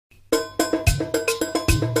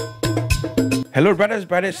Hello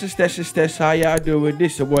brothers, sisters, how y'all doing?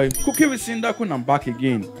 This your boy Cookie with Sindakun. I'm back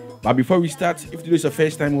again. But before we start, if today is your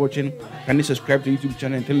first time watching, can you subscribe to the YouTube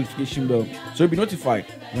channel and tell the notification bell so you'll be notified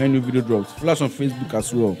when a new video drops. Follow us on Facebook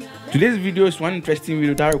as well. Today's video is one interesting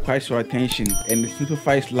video that requires your attention and it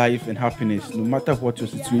simplifies life and happiness no matter what your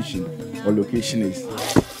situation or location is.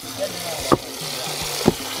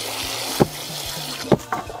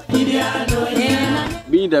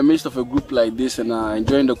 Being in the midst of a group like this and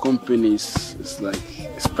enjoying the company it's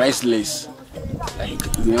priceless. Like,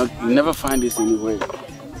 you never find this anywhere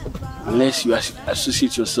unless you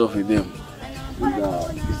associate yourself with them.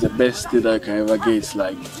 And, it's the best thing that you can ever get. It's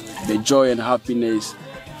like the joy and happiness,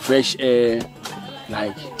 fresh air,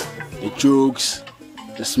 like the jokes,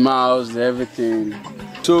 the smiles, the everything.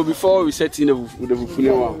 So before we set in the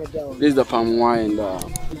Fufu, this is the palm wine.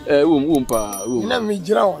 The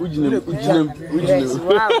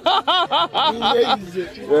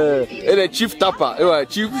chief tapper,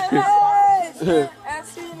 chief.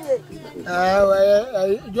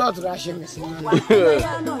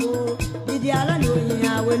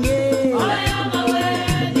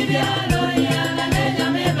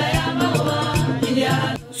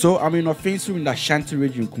 So I'm in Offensive in the Ashanti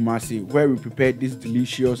region, Kumasi, where we prepared this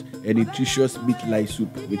delicious and nutritious meat light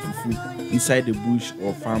soup with fufu inside the bush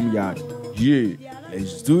or farmyard. Yeah,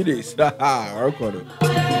 let's do this. Yeah,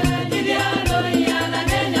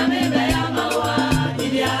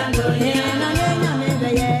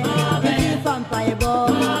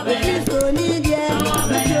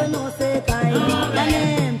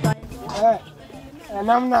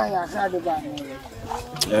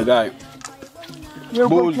 guy. So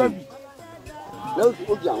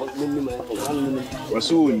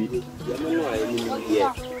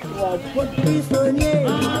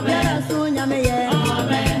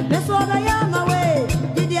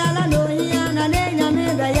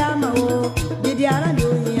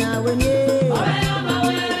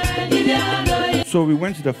we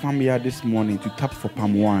went to the farmyard this morning to tap for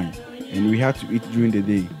palm wine and we had to eat during the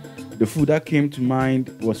day. The food that came to mind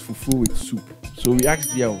was fufu with soup. So we asked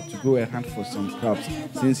Diao to go and hunt for some crabs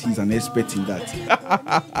since he's an expert in that.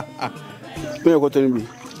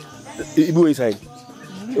 Ibu inside.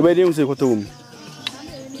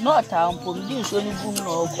 No time for me. So you boom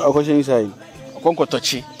no. I go inside. Konko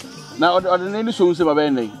touchy. Now the name so say my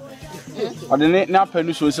bed. Or the name na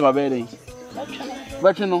penu so say my bed.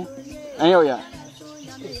 But you know, anyo ya.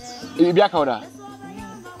 Ibi aka oda.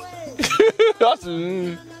 That's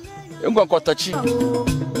konko touchy.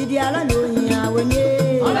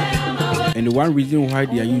 And the one reason why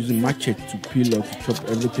they are using machete to peel or to chop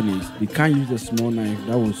everything is they can't use the small knife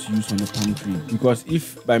that was used on the palm tree. Because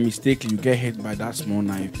if by mistake you get hit by that small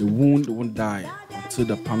knife, the wound won't die until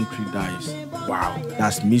the palm tree dies. Wow,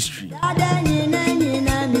 that's mystery.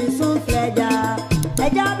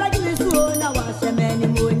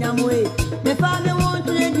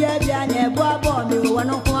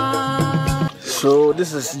 So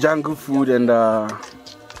this is jungle food and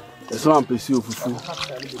there's one pursue fufu.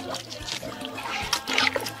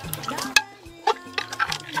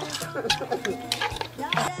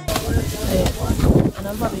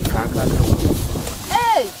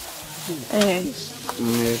 Hey!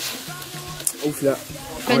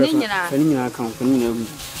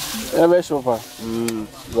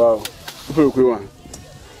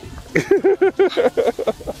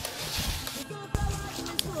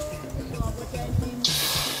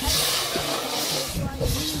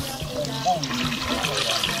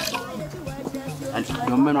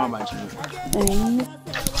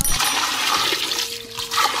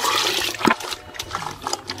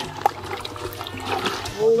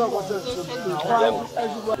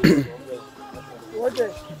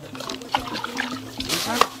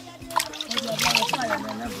 Wow.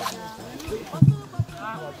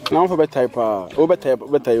 Now for better type,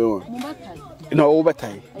 better you. No, over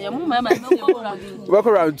time. Walk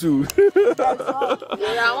around too.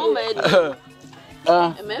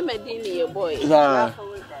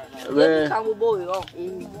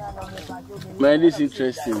 Man, this is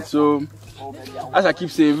interesting. So, as I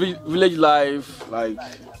keep saying, village life, like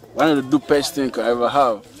one of the best things I ever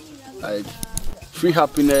have. Like free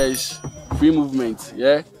happiness, free movement,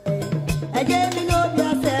 yeah.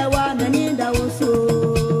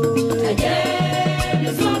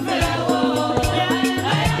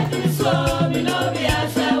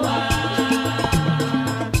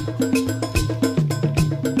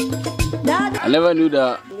 I never knew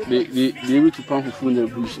that they able to plant fufu in the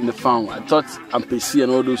bush, in the farm. I thought ampesi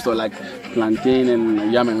and all those stuff like plantain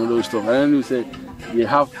and yam and all those stuff. I didn't know say they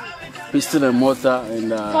have pasted and mortar,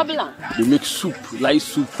 and they make soup, light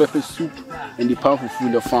soup, pepper soup, and they pound fufu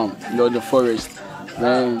in the farm, the forest.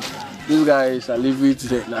 Man, these guys are living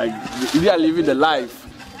like they are living the life.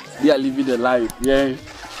 They are living the life. Yeah,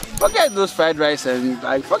 forget those fried rice and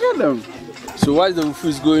like forget them. So while the fufu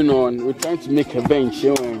is going on, we're trying to make a bench.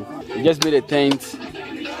 You know, we just made a tent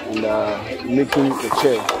and making a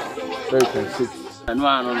chair where you can sit.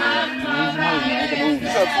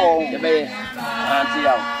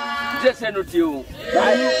 Just send it to you.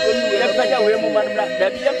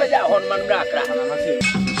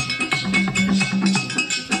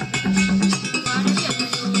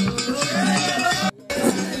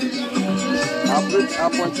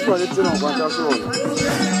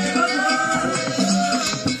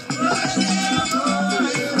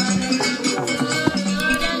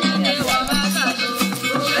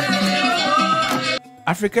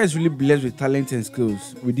 Africa is really blessed with talent and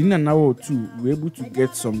skills. Within an hour or two, we were able to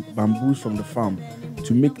get some bamboos from the farm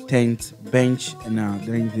to make tents, bench, and a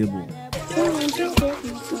dining table.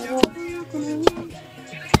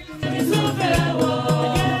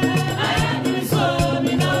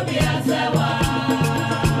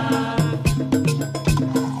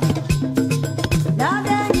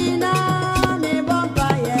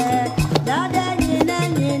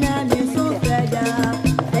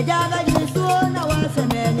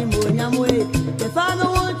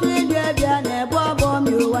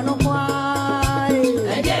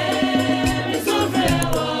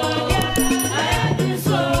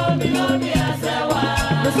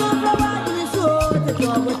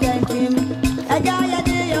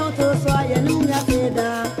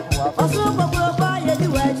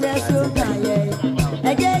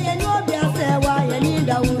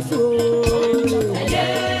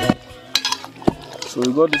 So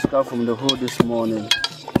we got this car from the hole this morning,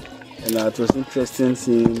 and it was interesting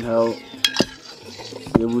seeing how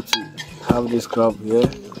we're able to have this crab here.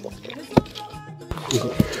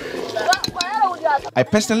 I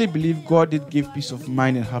personally believe God did give peace of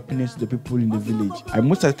mind and happiness to the people in the village. I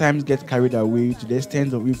most of the times get carried away to the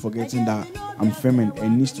extent of me forgetting that I'm feminine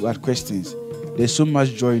and needs to ask questions. There's so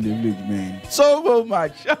much joy in the village, man. So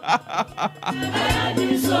much.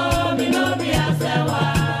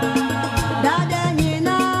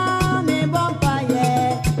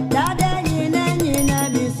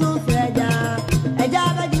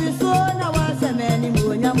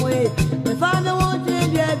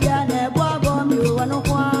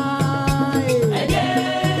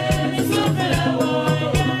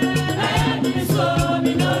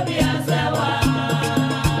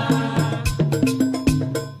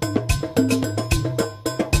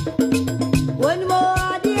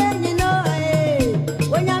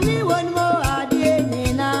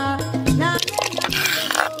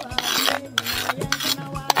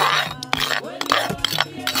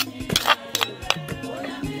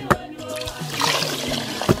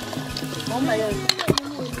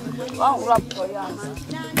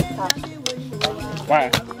 Why?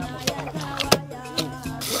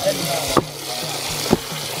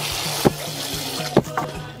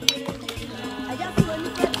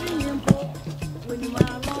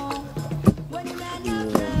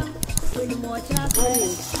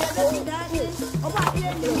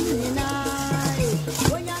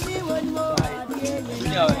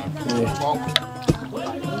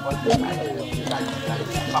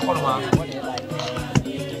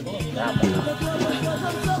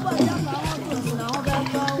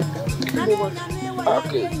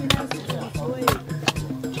 Okay.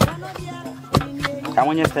 I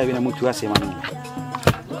want you to stay in a mutual same.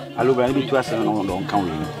 I look at to us and don't count.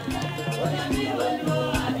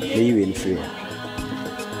 They will free.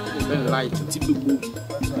 Light, typical.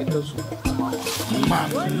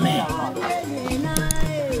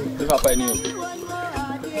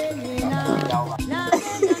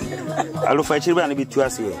 I look for children to be to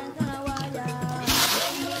us here.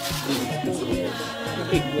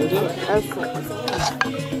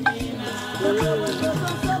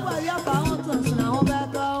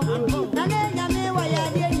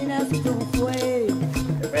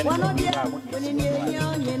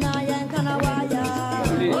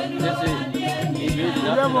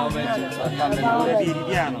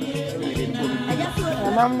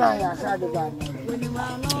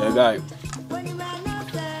 Yeah, guy.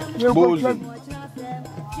 Bold.